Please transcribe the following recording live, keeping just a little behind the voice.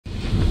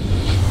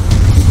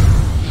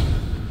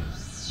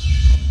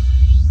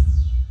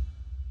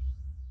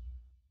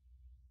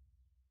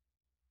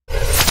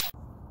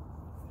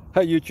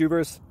Hi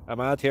YouTubers,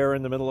 I'm out here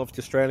in the middle of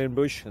the Australian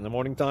bush in the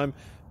morning time.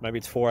 Maybe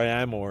it's 4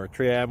 a.m. or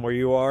 3 a.m. where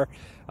you are.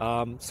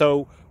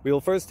 So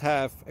we'll first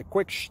have a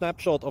quick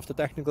snapshot of the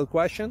technical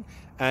question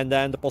and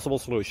then the possible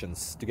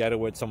solutions, together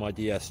with some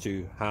ideas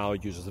to how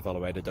users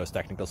evaluated those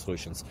technical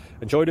solutions.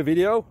 Enjoy the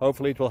video,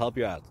 hopefully it will help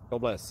you out. God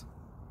bless.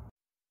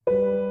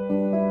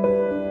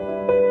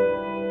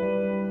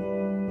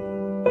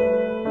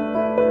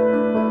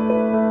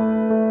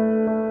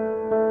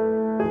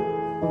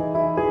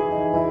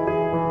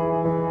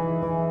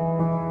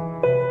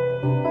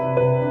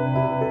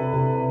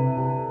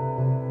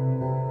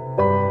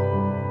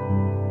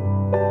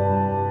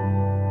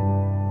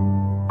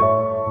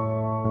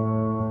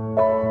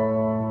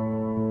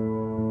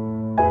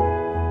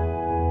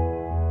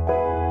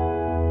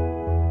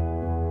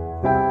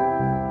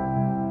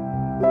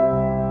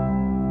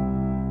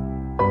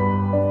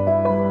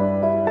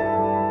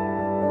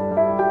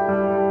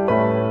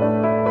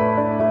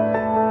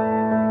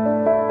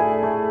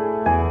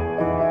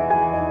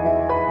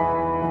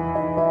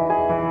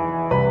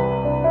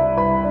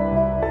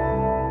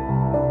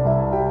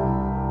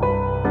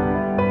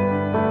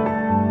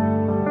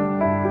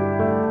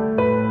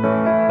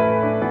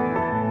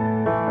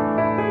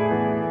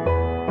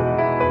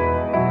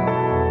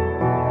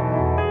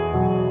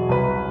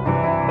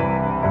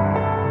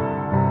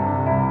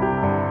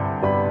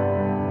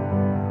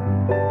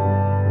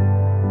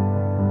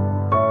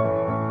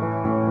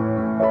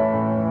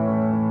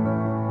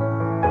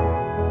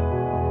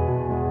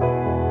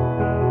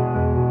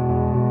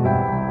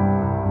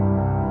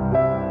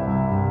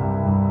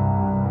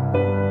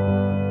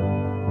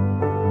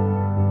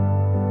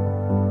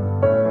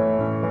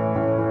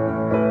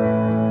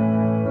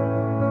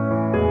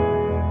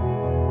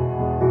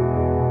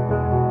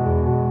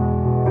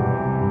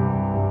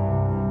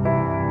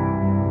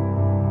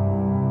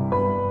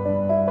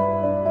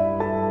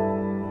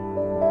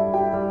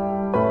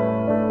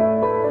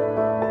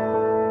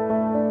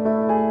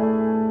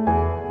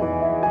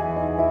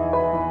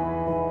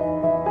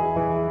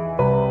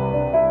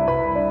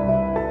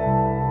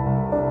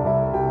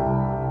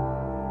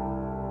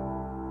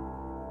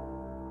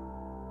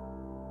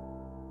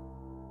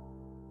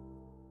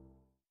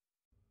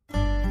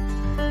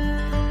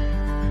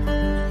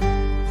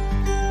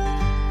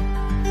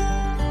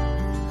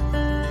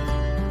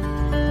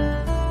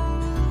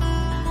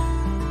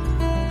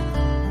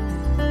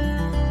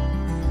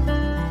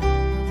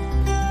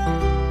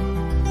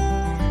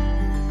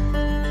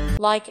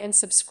 Like and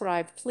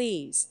subscribe,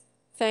 please.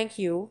 Thank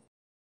you.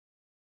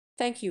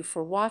 Thank you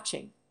for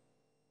watching.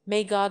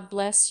 May God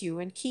bless you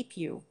and keep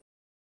you.